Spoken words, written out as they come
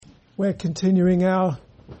We're continuing our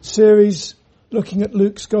series looking at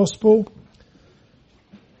Luke's Gospel,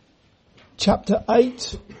 chapter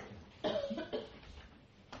 8,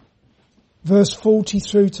 verse 40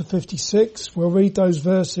 through to 56. We'll read those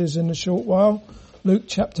verses in a short while. Luke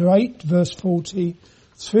chapter 8, verse 40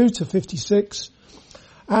 through to 56.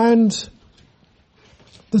 And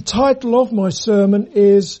the title of my sermon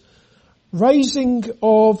is Raising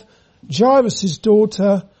of Jairus'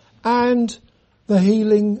 Daughter and the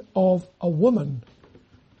Healing of a Woman.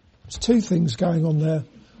 There's two things going on there.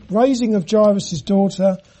 Raising of Jairus'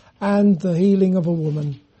 daughter and the healing of a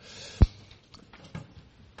woman.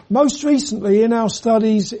 Most recently in our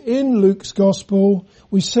studies in Luke's Gospel,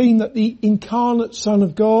 we've seen that the incarnate Son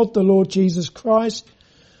of God, the Lord Jesus Christ,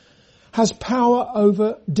 has power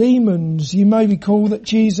over demons. You may recall that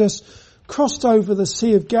Jesus crossed over the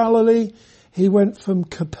Sea of Galilee. He went from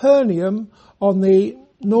Capernaum on the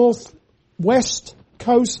northwest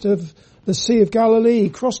coast of the Sea of Galilee. He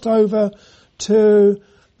crossed over to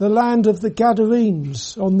the land of the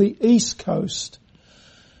Gadarenes on the east coast,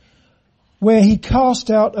 where he cast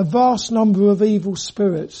out a vast number of evil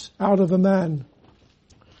spirits out of a man.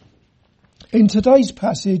 In today's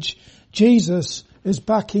passage, Jesus is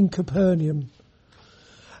back in Capernaum.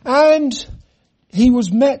 And he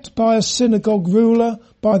was met by a synagogue ruler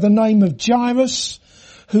by the name of Jairus,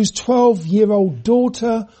 whose 12-year-old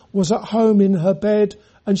daughter was at home in her bed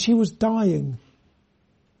and she was dying.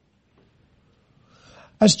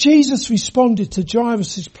 As Jesus responded to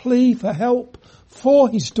Jairus' plea for help for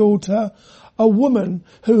his daughter, a woman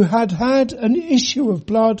who had had an issue of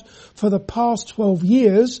blood for the past 12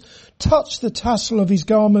 years touched the tassel of his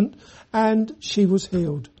garment and she was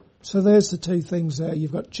healed. So there's the two things there.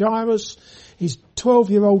 You've got Jairus, his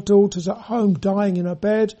 12-year-old daughter's at home dying in her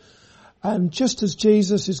bed, and just as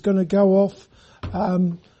Jesus is going to go off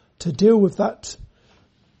to deal with that,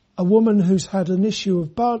 a woman who's had an issue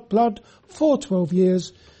of blood for 12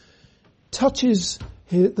 years touches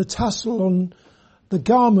the tassel on the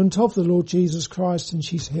garment of the Lord Jesus Christ and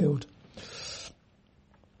she's healed.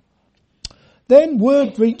 Then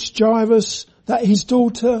word reached Jairus that his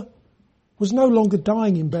daughter was no longer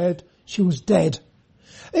dying in bed, she was dead.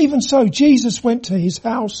 Even so, Jesus went to his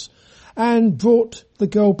house and brought the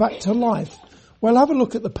girl back to life. Well, have a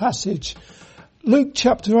look at the passage. Luke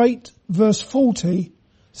chapter 8, verse 40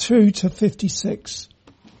 through to 56.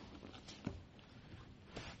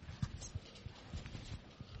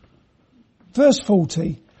 Verse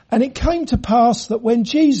 40. And it came to pass that when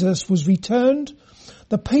Jesus was returned,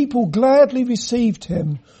 the people gladly received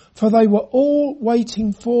him, for they were all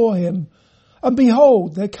waiting for him. And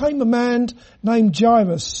behold, there came a man named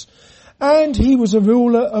Jairus, and he was a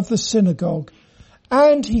ruler of the synagogue.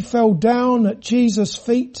 And he fell down at Jesus'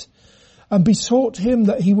 feet and besought him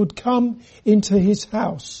that he would come into his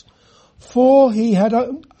house. For he had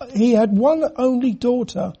one only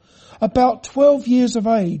daughter, about 12 years of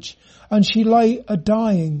age, and she lay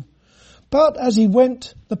a-dying. But as he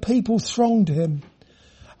went, the people thronged him.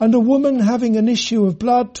 And a woman having an issue of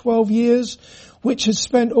blood 12 years, which had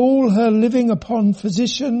spent all her living upon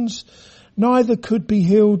physicians, neither could be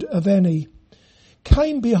healed of any,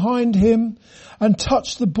 came behind him and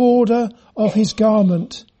touched the border of his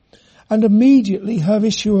garment. And immediately her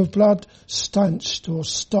issue of blood stanched or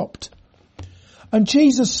stopped. And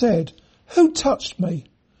Jesus said, Who touched me?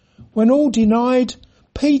 When all denied,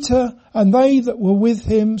 Peter and they that were with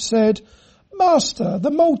him said, Master,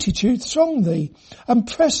 the multitude throng thee and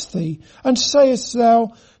press thee, and sayest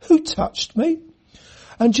thou, Who touched me?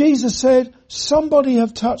 And Jesus said, Somebody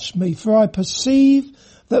have touched me, for I perceive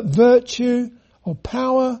that virtue or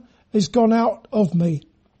power is gone out of me.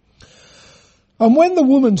 And when the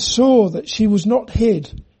woman saw that she was not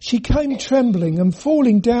hid, she came trembling, and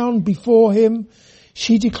falling down before him,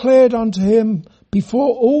 she declared unto him before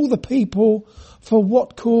all the people for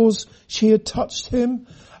what cause she had touched him,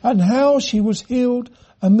 and how she was healed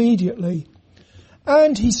immediately.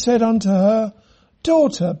 And he said unto her,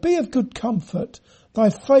 Daughter, be of good comfort. Thy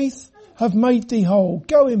faith hath made thee whole.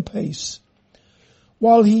 Go in peace.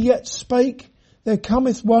 While he yet spake, there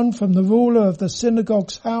cometh one from the ruler of the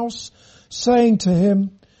synagogue's house, saying to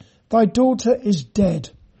him, Thy daughter is dead.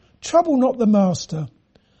 Trouble not the master.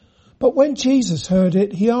 But when Jesus heard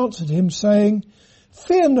it, he answered him, saying,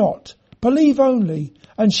 Fear not, believe only,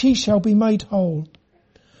 and she shall be made whole.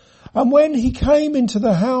 And when he came into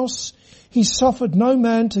the house, he suffered no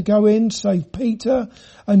man to go in save Peter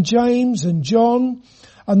and James and John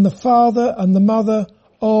and the father and the mother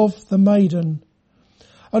of the maiden.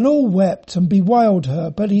 And all wept and bewailed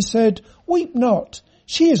her, but he said, Weep not,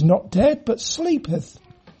 she is not dead, but sleepeth.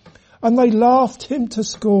 And they laughed him to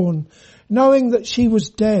scorn, knowing that she was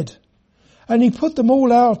dead. And he put them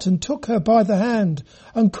all out and took her by the hand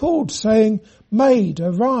and called, saying, Maid,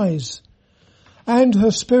 arise. And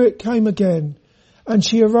her spirit came again, and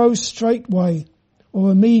she arose straightway,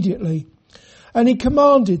 or immediately. And he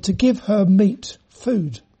commanded to give her meat,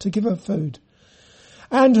 to give her food.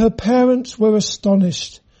 And her parents were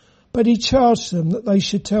astonished, but he charged them that they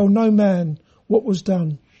should tell no man what was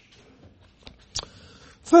done.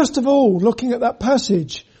 First of all, looking at that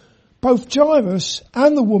passage, both Jairus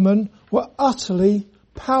and the woman were utterly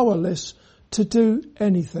powerless to do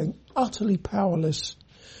anything. Utterly powerless.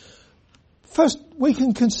 First, we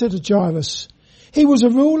can consider Jairus. He was a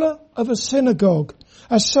ruler of a synagogue.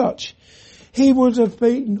 As such, he would have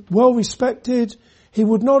been well respected. He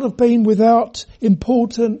would not have been without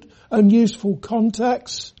important and useful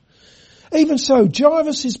contacts. Even so,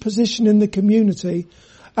 Jairus' position in the community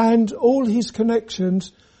and all his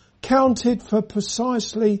connections counted for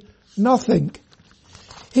precisely nothing.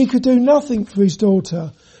 He could do nothing for his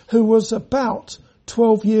daughter, who was about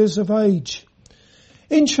 12 years of age.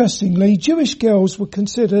 Interestingly, Jewish girls were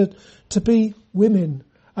considered to be women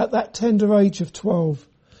at that tender age of 12.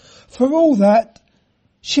 For all that,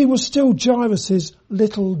 she was still Jairus'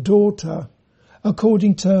 little daughter,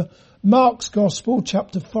 according to Mark's Gospel,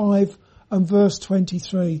 chapter 5 and verse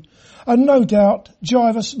 23. And no doubt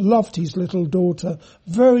Jairus loved his little daughter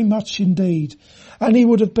very much indeed, and he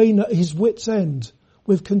would have been at his wit's end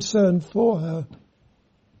with concern for her.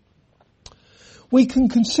 We can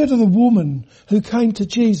consider the woman who came to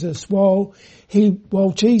Jesus while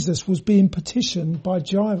Jesus was being petitioned by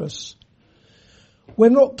Jairus. We're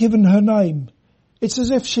not given her name. It's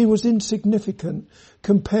as if she was insignificant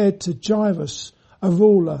compared to Jairus, a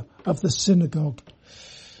ruler of the synagogue.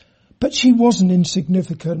 But she wasn't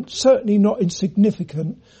insignificant, certainly not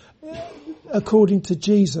insignificant according to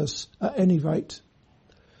Jesus at any rate.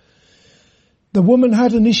 The woman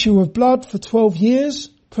had an issue of blood for 12 years.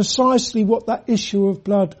 Precisely what that issue of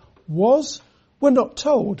blood was, we're not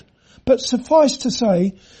told. But suffice to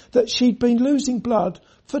say that she'd been losing blood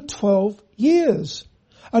for 12 years.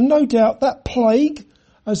 And no doubt that plague,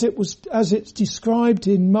 as it's described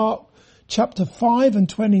in Mark chapter 5 and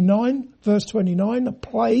 29, verse 29, a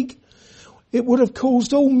plague, it would have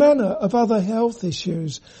caused all manner of other health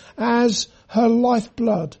issues as her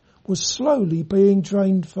lifeblood was slowly being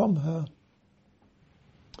drained from her.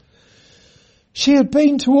 She had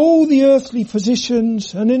been to all the earthly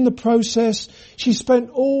physicians, and in the process she spent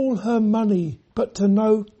all her money, but to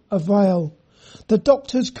no avail. The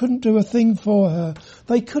doctors couldn't do a thing for her.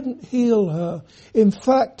 They couldn't heal her. In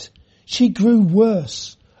fact, she grew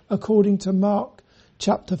worse, according to Mark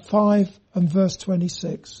chapter 5 and verse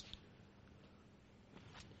 26.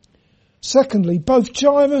 Secondly, both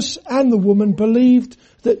Jairus and the woman believed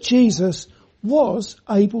that Jesus was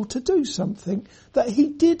able to do something, that he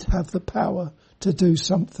did have the power to do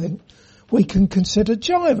something. We can consider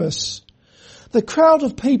Jairus. The crowd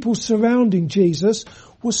of people surrounding Jesus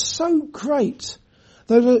was so great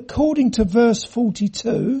that according to verse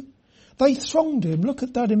 42, they thronged him. Look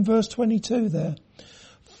at that in verse 22 there.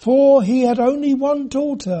 For he had only one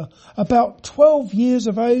daughter, about 12 years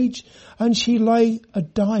of age, and she lay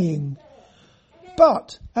a-dying.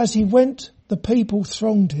 But as he went, the people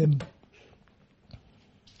thronged him.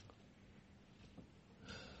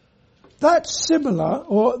 That's similar,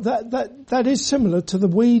 or that is similar to the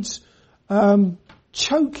weeds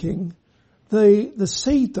choking the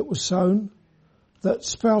seed that was sown, that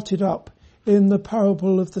sprouted up in the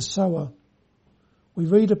parable of the sower. We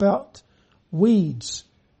read about weeds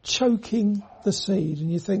choking the seed,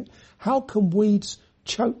 and you think, how can weeds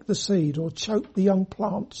choke the seed or choke the young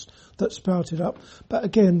plants that sprouted up? But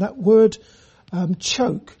again, that word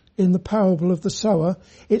choke in the parable of the sower,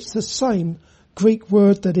 it's the same Greek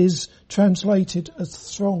word that is translated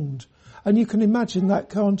as thronged. And you can imagine that,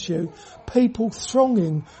 can't you? People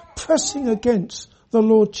thronging, pressing against the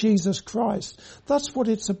Lord Jesus Christ. That's what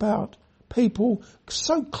it's about. People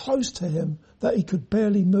so close to him that he could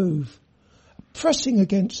barely move, pressing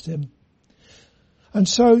against him. And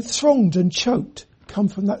so thronged and choked come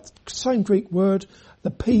from that same Greek word.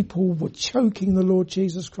 The people were choking the Lord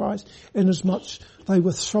Jesus Christ inasmuch they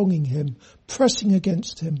were thronging him, pressing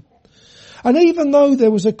against him. And even though there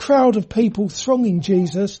was a crowd of people thronging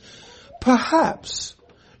Jesus, perhaps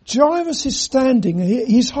Jairus' standing,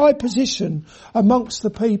 his high position amongst the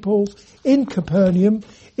people in Capernaum,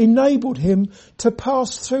 enabled him to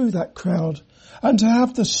pass through that crowd and to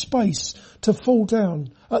have the space to fall down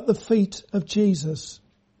at the feet of Jesus.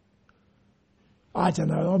 I don't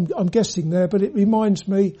know, I'm guessing there, but it reminds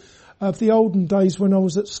me of the olden days when I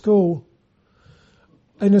was at school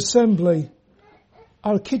in assembly.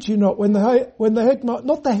 I'll kid you not, when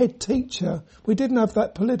not the head teacher, we didn't have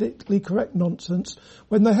that politically correct nonsense,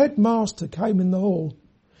 when the headmaster came in the hall,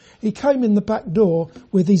 he came in the back door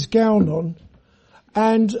with his gown on,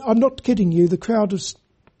 and I'm not kidding you, the crowd of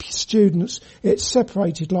students, it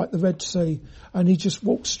separated like the Red Sea, and he just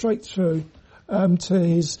walked straight through to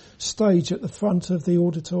his stage at the front of the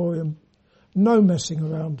auditorium. No messing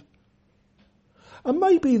around. And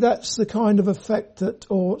maybe that's the kind of effect that,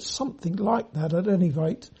 or something like that at any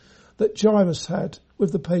rate, that Jairus had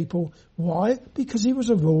with the people. Why? Because he was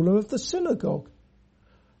a ruler of the synagogue.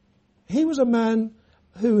 He was a man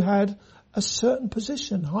who had a certain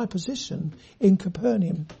position, high position in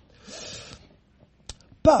Capernaum.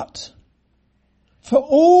 But for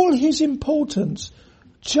all his importance,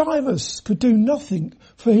 Jairus could do nothing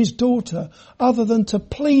for his daughter other than to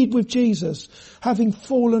plead with Jesus, having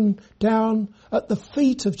fallen down at the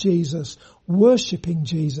feet of Jesus, worshipping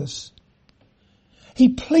Jesus. He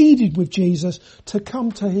pleaded with Jesus to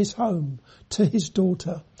come to his home, to his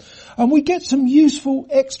daughter. And we get some useful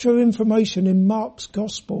extra information in Mark's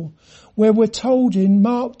Gospel, where we're told in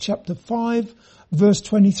Mark chapter 5, verse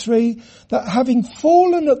 23, that having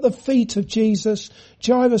fallen at the feet of Jesus,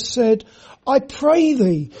 Jairus said, I pray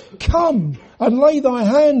thee, come and lay thy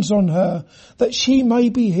hands on her, that she may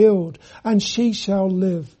be healed, and she shall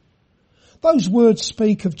live. Those words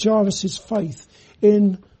speak of Jairus' faith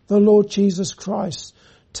in the Lord Jesus Christ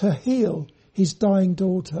to heal his dying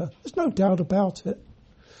daughter. There's no doubt about it.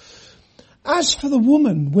 As for the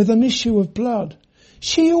woman with an issue of blood,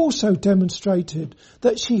 she also demonstrated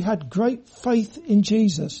that she had great faith in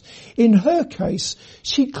Jesus. In her case,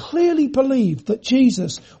 she clearly believed that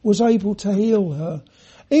Jesus was able to heal her,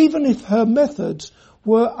 even if her methods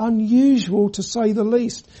were unusual to say the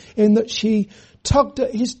least, in that she tugged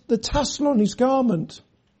at the tassel on his garment.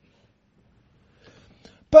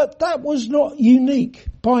 But that was not unique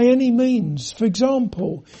by any means. For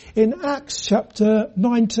example, in Acts chapter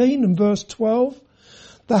 19 and verse 12,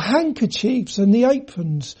 the handkerchiefs and the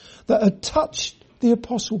aprons that had touched the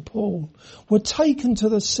Apostle Paul were taken to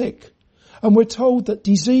the sick, and we're told that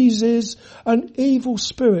diseases and evil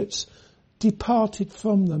spirits departed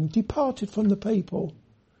from them, departed from the people.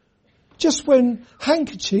 Just when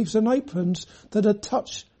handkerchiefs and aprons that had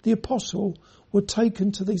touched the apostle were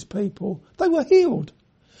taken to these people, they were healed.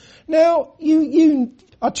 Now,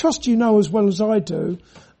 I trust you know as well as I do,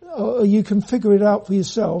 or you can figure it out for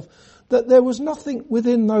yourself, that there was nothing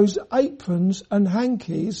within those aprons and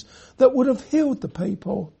hankies that would have healed the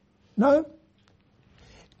people. No.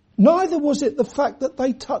 Neither was it the fact that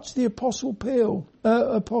they touched the Apostle Paul.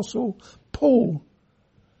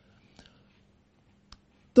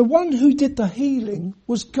 The one who did the healing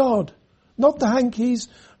was God. Not the hankies,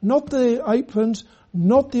 not the aprons,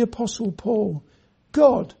 not the Apostle Paul.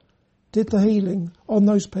 God did the healing on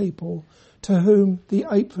those people to whom the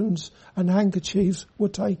aprons and handkerchiefs were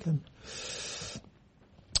taken.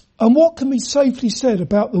 And what can be safely said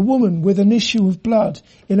about the woman with an issue of blood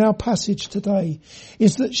in our passage today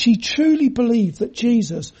is that she truly believed that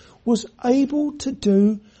Jesus was able to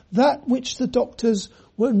do that which the doctors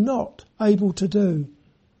were not able to do.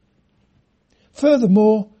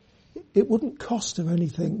 Furthermore, it wouldn't cost her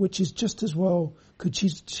anything, which is just as well,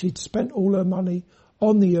 because she'd spent all her money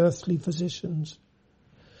on the earthly physicians.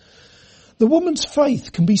 The woman's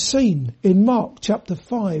faith can be seen in Mark chapter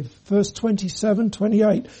 5, verse 27,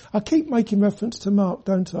 28. I keep making reference to Mark,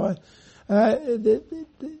 don't I?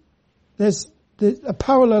 There's a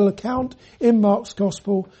parallel account in Mark's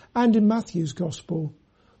Gospel and in Matthew's Gospel.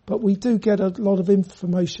 But we do get a lot of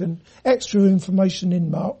information, extra information in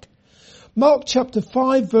Mark. Mark chapter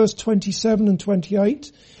 5, verse 27 and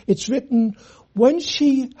 28, it's written, when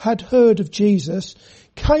she had heard of Jesus,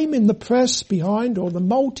 came in the press behind, or the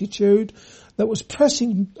multitude that was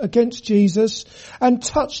pressing against Jesus, and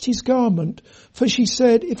touched his garment. For she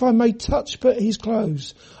said, if I may touch but his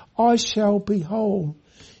clothes, I shall be whole.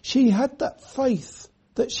 She had that faith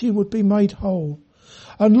that she would be made whole.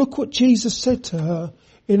 And look what Jesus said to her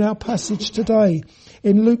in our passage today,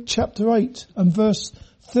 in Luke chapter 8 and verse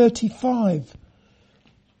 35.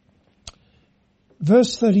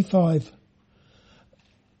 Verse 35.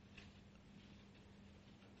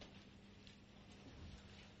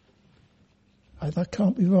 That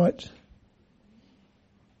can't be right.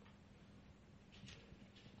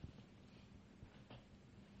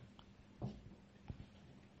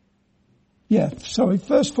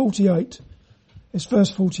 Verse 48. It's verse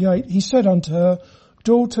 48. He said unto her,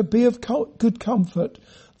 daughter, be of good comfort.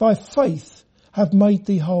 Thy faith hath made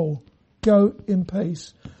thee whole. Go in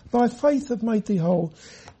peace. Thy faith hath made thee whole.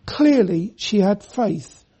 Clearly, she had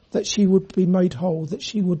faith that she would be made whole, that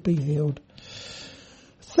she would be healed.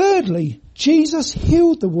 Thirdly, Jesus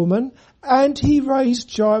healed the woman and he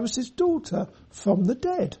raised Jairus' daughter from the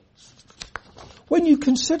dead. When you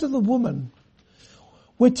consider the woman,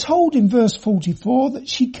 we're told in verse 44 that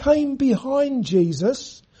she came behind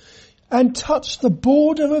Jesus and touched the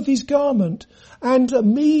border of his garment, and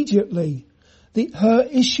immediately her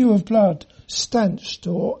issue of blood stanched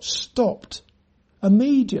or stopped.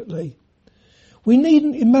 Immediately. We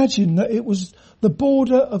needn't imagine that it was the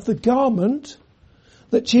border of the garment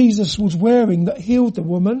that Jesus was wearing that healed the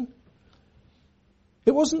woman.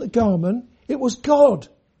 It wasn't the garment, it was God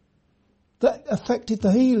that affected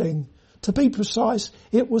the healing. To be precise,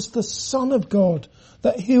 it was the Son of God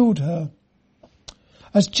that healed her.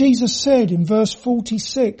 As Jesus said in verse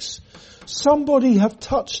 46, somebody have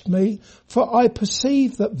touched me, for I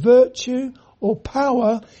perceive that virtue or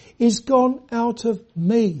power is gone out of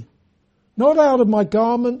me. Not out of my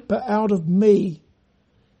garment, but out of me.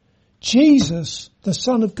 Jesus, the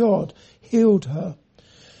Son of God, healed her.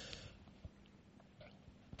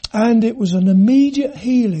 And it was an immediate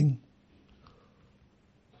healing.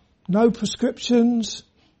 No prescriptions,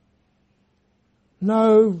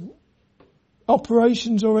 no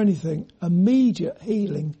operations or anything. Immediate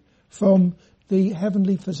healing from the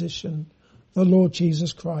heavenly physician, the Lord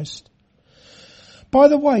Jesus Christ. By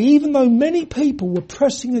the way, even though many people were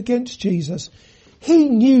pressing against Jesus, he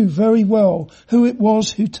knew very well who it was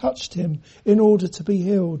who touched him in order to be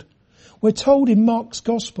healed. We're told in Mark's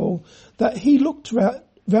Gospel that he looked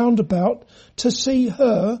round about to see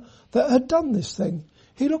her that had done this thing.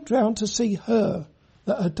 He looked round to see her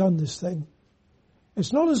that had done this thing.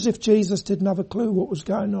 It's not as if Jesus didn't have a clue what was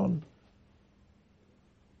going on.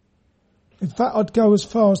 In fact, I'd go as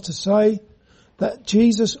far as to say that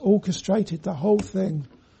Jesus orchestrated the whole thing.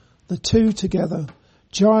 The two together.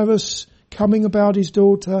 Jairus coming about his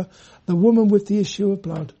daughter, the woman with the issue of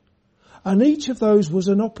blood. And each of those was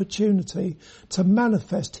an opportunity to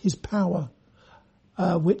manifest his power,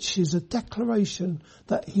 which is a declaration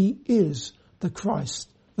that he is the Christ,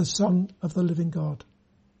 the Son of the living God.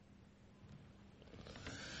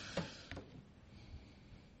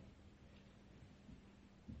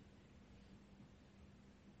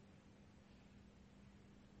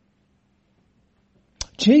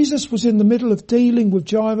 Jesus was in the middle of dealing with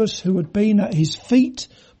Jairus, who had been at his feet,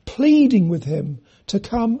 pleading with him to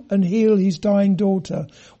come and heal his dying daughter,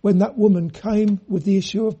 when that woman came with the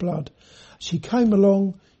issue of blood. She came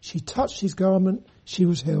along, she touched his garment, she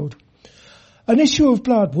was healed. An issue of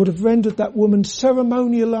blood would have rendered that woman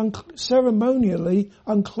ceremonially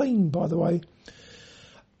unclean, by the way,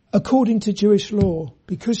 according to Jewish law.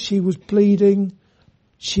 Because she was bleeding,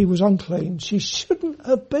 she was unclean. She shouldn't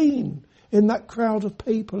have been in that crowd of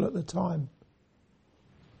people at the time.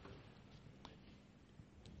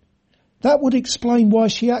 That would explain why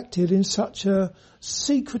she acted in such a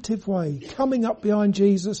secretive way, coming up behind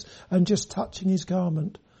Jesus and just touching his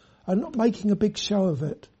garment and not making a big show of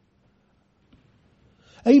it.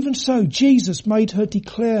 Even so, Jesus made her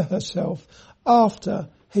declare herself after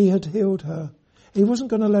he had healed her. He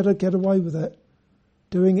wasn't going to let her get away with it,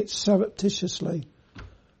 doing it surreptitiously.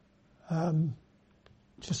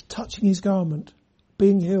 Just touching his garment,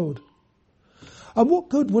 being healed. And what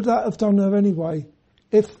good would that have done her anyway?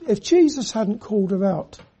 If Jesus hadn't called her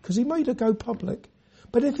out, because he made her go public.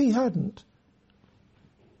 But if he hadn't,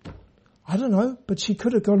 I don't know, but she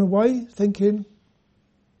could have gone away thinking,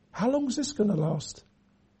 how long is this going to last?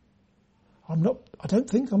 I don't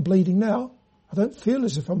think I'm bleeding now. I don't feel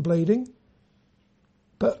as if I'm bleeding.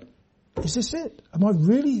 But is this it? Am I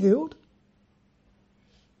really healed?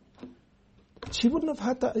 She wouldn't have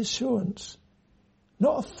had that assurance.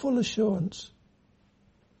 Not a full assurance.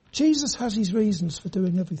 Jesus has his reasons for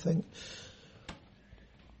doing everything.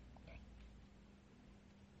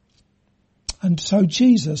 And so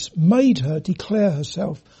Jesus made her declare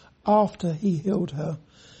herself after he healed her.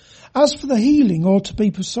 As for the healing, or to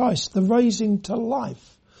be precise, the raising to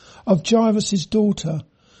life of Jairus' daughter,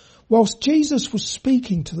 whilst Jesus was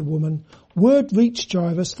speaking to the woman, word reached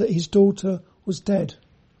Jairus that his daughter was dead.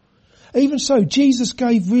 Even so, Jesus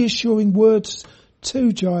gave reassuring words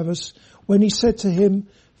to Jairus when he said to him,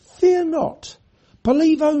 "Fear not,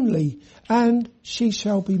 believe only, and she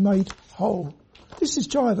shall be made whole." This is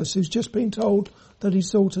Jairus who's just been told that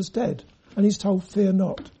his daughter's dead, and he's told, "Fear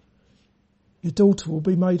not, your daughter will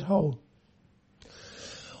be made whole."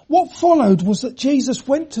 What followed was that Jesus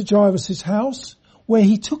went to Jairus' house, where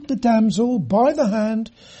he took the damsel by the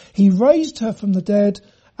hand, he raised her from the dead,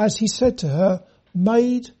 as he said to her,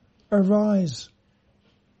 "Maid, arise."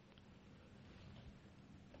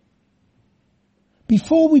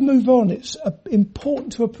 Before we move on, it's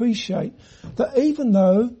important to appreciate that even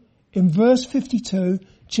though in verse 52,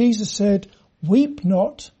 Jesus said, "Weep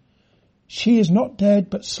not. She is not dead,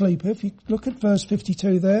 but sleepeth." You look at verse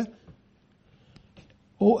 52 there.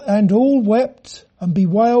 And all wept and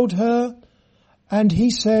bewailed her. And he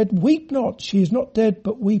said, "Weep not. She is not dead,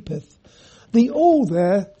 but weepeth." The all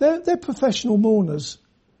there, they're professional mourners.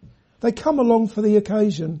 They come along for the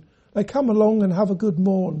occasion. They come along and have a good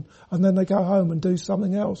mourn, and then they go home and do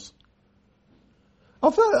something else.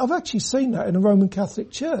 I've actually seen that in a Roman Catholic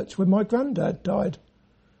church when my granddad died.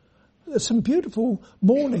 There's some beautiful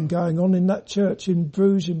mourning going on in that church in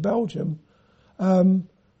Bruges in Belgium.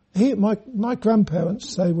 My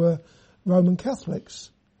grandparents, they were Roman Catholics.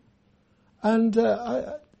 And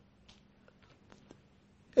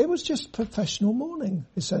it was just professional mourning,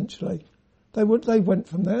 essentially. They went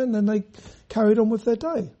from there and then they carried on with their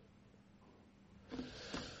day.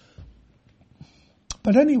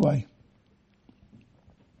 But anyway,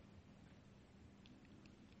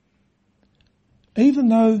 even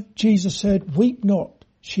though Jesus said, "Weep not,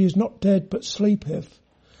 she is not dead but sleepeth,"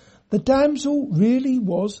 the damsel really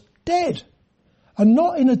was dead. And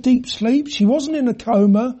not in a deep sleep. She wasn't in a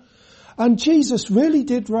coma. And Jesus really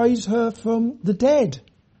did raise her from the dead.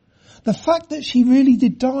 The fact that she really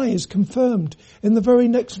did die is confirmed in the very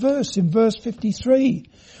next verse, in verse 53,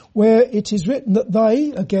 where it is written that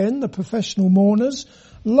they, again, the professional mourners,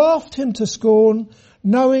 laughed him to scorn,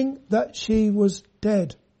 knowing that she was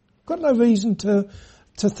dead. Got no reason to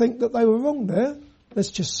think that they were wrong there.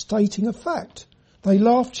 That's just stating a fact. They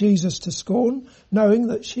laughed Jesus to scorn, knowing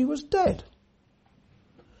that she was dead.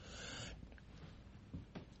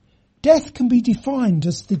 Death can be defined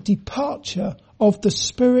as the departure of the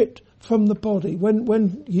spirit from the body.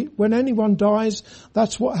 When anyone dies,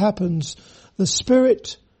 that's what happens. The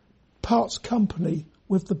spirit parts company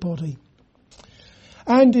with the body.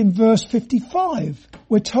 And in verse 55,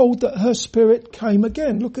 we're told that her spirit came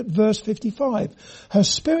again. Look at verse 55. Her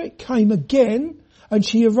spirit came again, and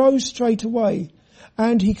she arose straight away,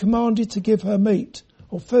 and he commanded to give her meat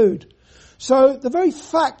or food. So the very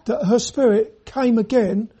fact that her spirit came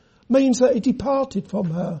again means that it departed from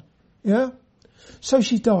her. Yeah? So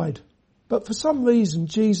she died. But for some reason,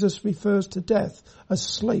 Jesus refers to death as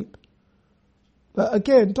sleep. But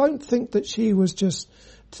again, don't think that she was just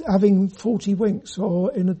having 40 winks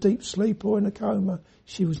or in a deep sleep or in a coma.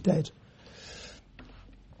 She was dead.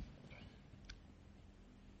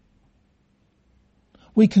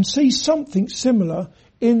 We can see something similar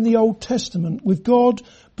in the Old Testament with God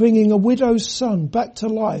bringing a widow's son back to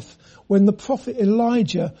life when the prophet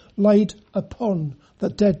Elijah laid upon the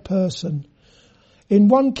dead person. In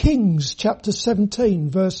 1 Kings chapter 17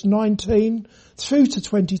 verse 19 through to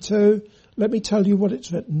 22, let me tell you what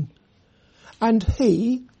it's written. And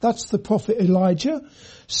he, that's the prophet Elijah,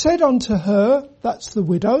 said unto her, that's the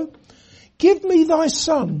widow, "Give me thy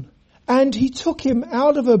son." And he took him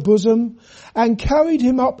out of her bosom and carried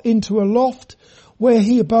him up into a loft where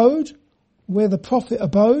he abode, where the prophet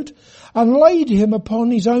abode, and laid him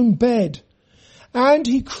upon his own bed. And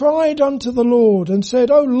he cried unto the Lord and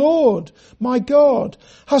said, "O Lord, my God,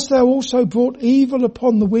 hast thou also brought evil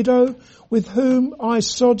upon the widow with whom I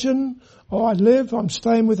sojourn, or I live, I'm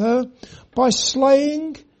staying with her, by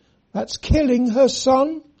slaying," that's killing, "her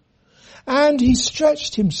son?" And he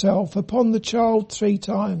stretched himself upon the child 3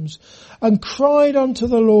 times and cried unto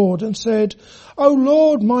the Lord and said, "O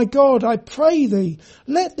Lord my God, I pray thee,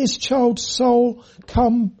 let this child's soul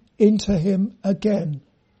come into him again."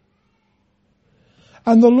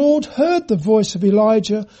 And the Lord heard the voice of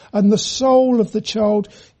Elijah, and the soul of the child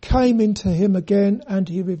came into him again, and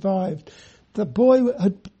he revived. The boy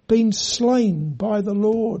had been slain by the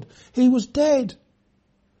Lord. He was dead.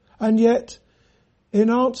 And yet, in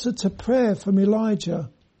answer to prayer from Elijah,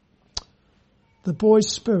 the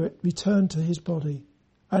boy's spirit returned to his body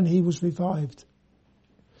and he was revived.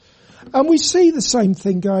 And we see the same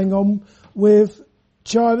thing going on with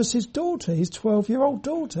Jairus' daughter, his 12-year-old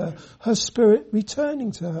daughter, her spirit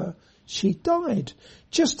returning to her. She died,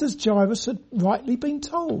 just as Jairus had rightly been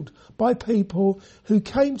told by people who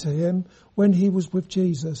came to him when he was with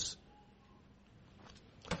Jesus.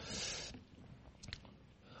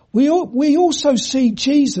 We also see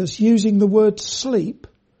Jesus using the word sleep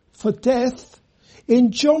for death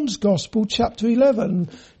in John's Gospel, chapter 11.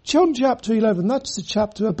 John chapter 11, that's the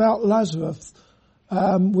chapter about Lazarus.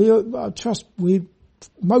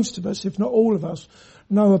 Most of us, if not all of us,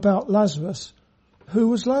 know about Lazarus. Who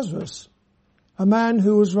was Lazarus? A man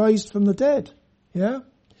who was raised from the dead. Yeah?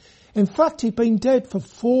 In fact, he'd been dead for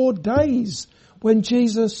 4 days when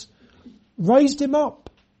Jesus raised him up.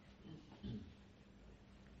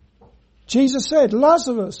 Jesus said,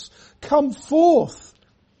 "Lazarus, come forth."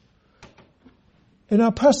 In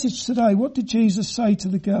our passage today, what did Jesus say to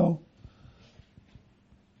the girl?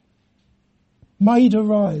 Maid,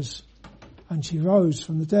 arise. And she rose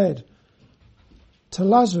from the dead. To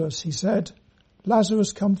Lazarus, he said,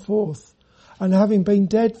 Lazarus, come forth. And having been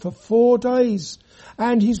dead for 4 days,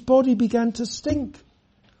 and his body began to stink,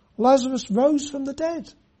 Lazarus rose from the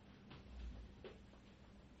dead.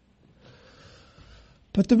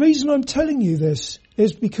 But the reason I'm telling you this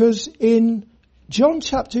is because in John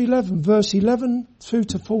chapter 11, verse 11 through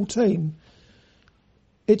to 14,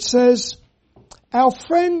 it says, our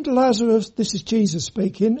friend Lazarus, this is Jesus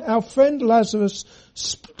speaking, our friend Lazarus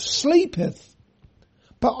sleepeth,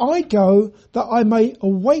 but I go that I may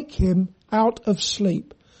awake him out of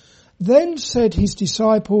sleep. Then said his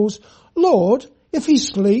disciples, Lord, if he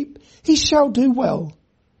sleep, he shall do well.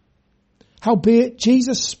 Howbeit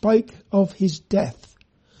Jesus spake of his death.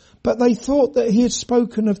 But they thought that he had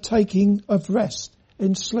spoken of taking of rest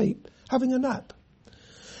in sleep, having a nap.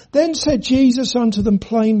 Then said Jesus unto them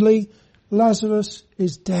plainly, Lazarus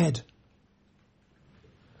is dead.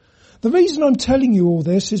 The reason I'm telling you all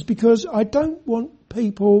this is because I don't want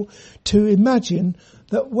people to imagine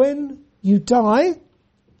that when you die,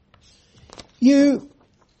 you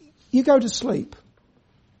go to sleep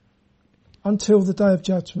until the day of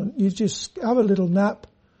judgment. You just have a little nap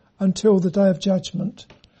until the day of judgment.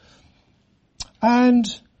 And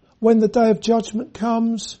when the day of judgment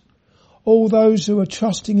comes, all those who are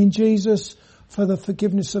trusting in Jesus for the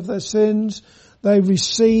forgiveness of their sins, they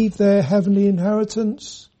receive their heavenly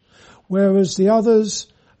inheritance. Whereas the others,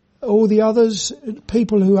 all the others,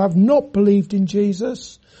 people who have not believed in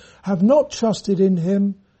Jesus, have not trusted in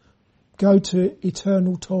him, go to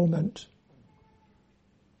eternal torment.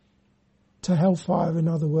 To hellfire, in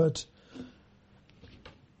other words.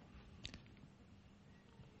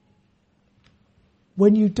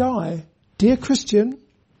 When you die, dear Christian,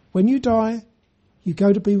 when you die, you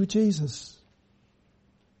go to be with Jesus.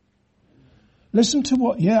 Listen to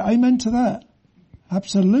what, amen to that.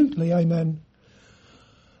 Absolutely, amen.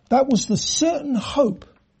 That was the certain hope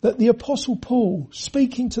that the Apostle Paul,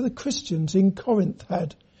 speaking to the Christians in Corinth,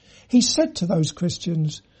 had. He said to those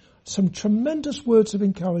Christians some tremendous words of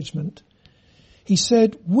encouragement. He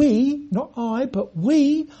said, we, not I, but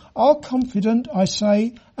we are confident, I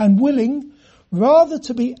say, and willing rather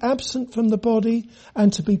to be absent from the body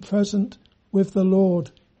and to be present with the Lord.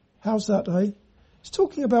 How's that, eh? It's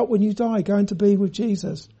talking about when you die, going to be with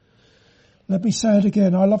Jesus. Let me say it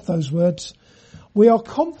again. I love those words. We are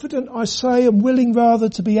confident, I say, and willing rather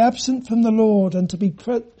to be absent from the Lord and to be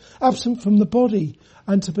absent from the body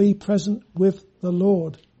and to be present with the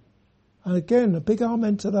Lord. And again, a big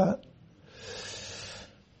amen to that.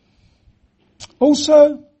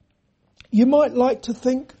 Also, you might like to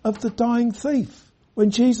think of the dying thief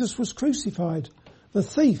when Jesus was crucified. The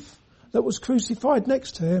thief that was crucified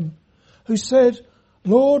next to him, who said,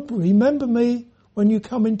 Lord, remember me when you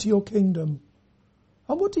come into your kingdom.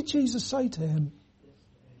 And what did Jesus say to him?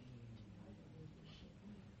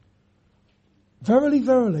 Verily,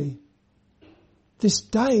 verily, this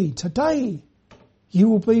day, today, you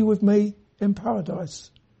will be with me in paradise.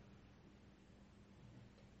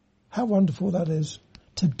 How wonderful that is.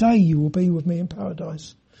 Today you will be with me in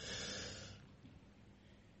paradise.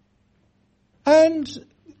 But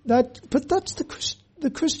that's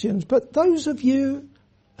the Christians. But those of you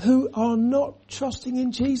who are not trusting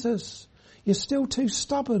in Jesus, you're still too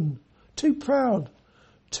stubborn, too proud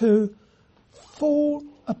to fall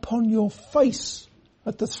upon your face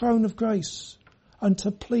at the throne of grace and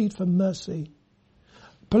to plead for mercy.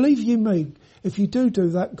 Believe you me, if you do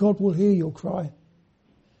that, God will hear your cry.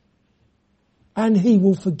 And he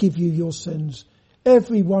will forgive you your sins,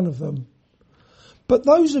 every one of them. But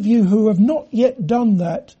those of you who have not yet done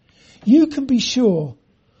that, you can be sure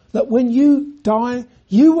that when you die,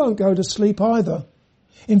 you won't go to sleep either.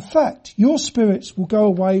 In fact, your spirits will go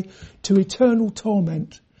away to eternal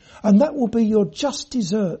torment, and that will be your just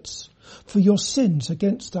deserts for your sins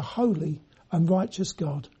against a holy and righteous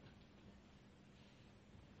God.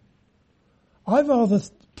 I rather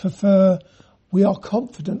prefer, we are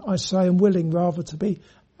confident, I say, and willing rather to be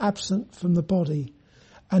absent from the body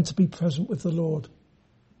and to be present with the Lord.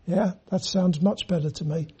 Yeah, that sounds much better to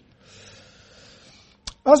me.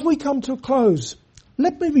 As we come to a close,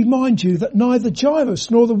 let me remind you that neither Jairus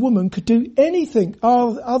nor the woman could do anything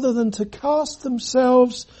other than to cast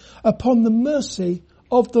themselves upon the mercy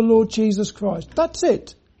of the Lord Jesus Christ. That's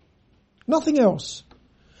it. Nothing else.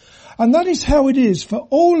 And that is how it is for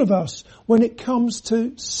all of us when it comes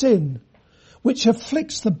to sin, which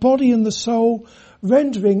afflicts the body and the soul,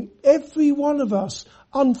 rendering every one of us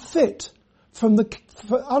unfit for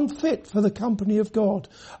the company of God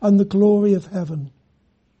and the glory of heaven.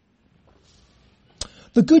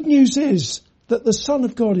 The good news is that the Son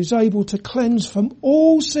of God is able to cleanse from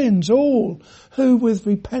all sins all who with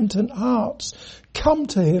repentant hearts come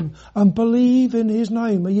to him and believe in his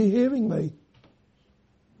name. Are you hearing me?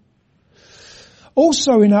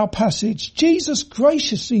 Also in our passage, Jesus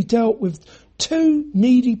graciously dealt with two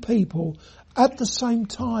needy people at the same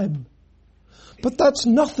time. But that's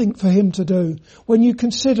nothing for him to do when you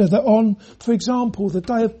consider that on, for example, the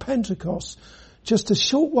day of Pentecost, just a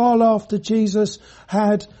short while after Jesus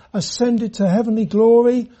had ascended to heavenly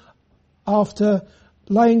glory after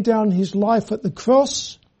laying down his life at the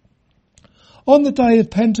cross, on the day of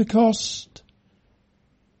Pentecost,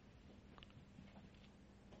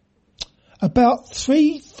 about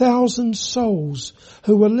 3,000 souls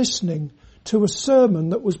who were listening to a sermon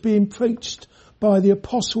that was being preached by the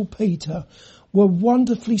Apostle Peter were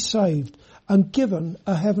wonderfully saved and given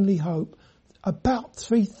a heavenly hope. About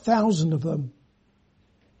 3,000 of them.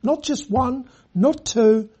 Not just one, not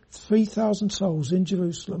two, 3,000 souls in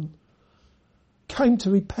Jerusalem came to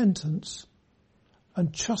repentance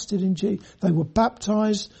and trusted in Jesus. They were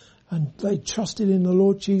baptized and they trusted in the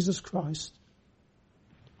Lord Jesus Christ.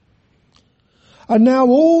 And now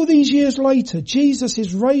all these years later, Jesus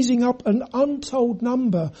is raising up an untold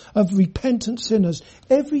number of repentant sinners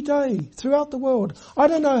every day throughout the world. I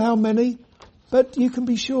don't know how many, but you can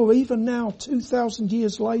be sure even now, 2,000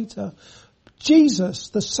 years later, Jesus,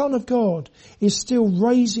 the Son of God, is still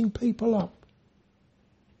raising people up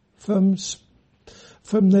from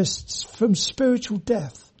spiritual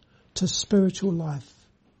death to spiritual life.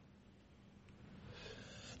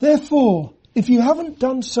 Therefore, if you haven't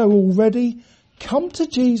done so already, come to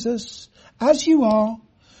Jesus as you are,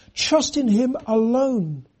 trust in him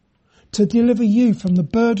alone to deliver you from the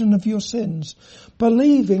burden of your sins,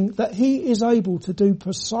 believing that he is able to do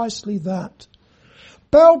precisely that.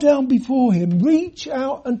 Bow down before him, reach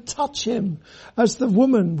out and touch him as the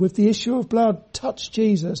woman with the issue of blood touched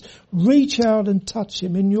Jesus. Reach out and touch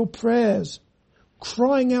him in your prayers,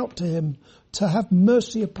 crying out to him to have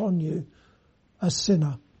mercy upon you, a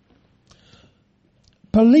sinner.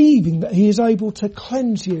 Believing that he is able to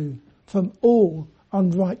cleanse you from all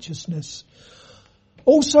unrighteousness.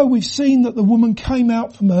 Also, we've seen that the woman came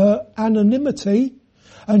out from her anonymity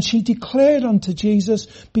and she declared unto Jesus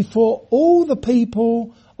before all the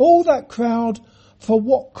people, all that crowd, for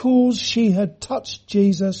what cause she had touched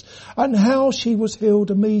Jesus and how she was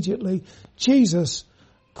healed immediately. Jesus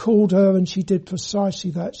called her and she did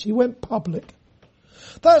precisely that. She went public.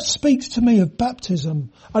 That speaks to me of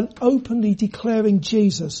baptism and openly declaring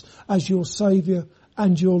Jesus as your Saviour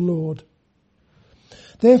and your Lord.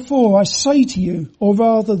 Therefore I say to you, or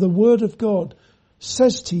rather the word of God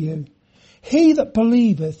says to you, he that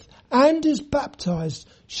believeth and is baptized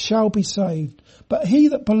shall be saved, but he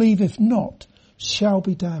that believeth not shall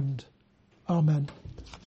be damned. Amen.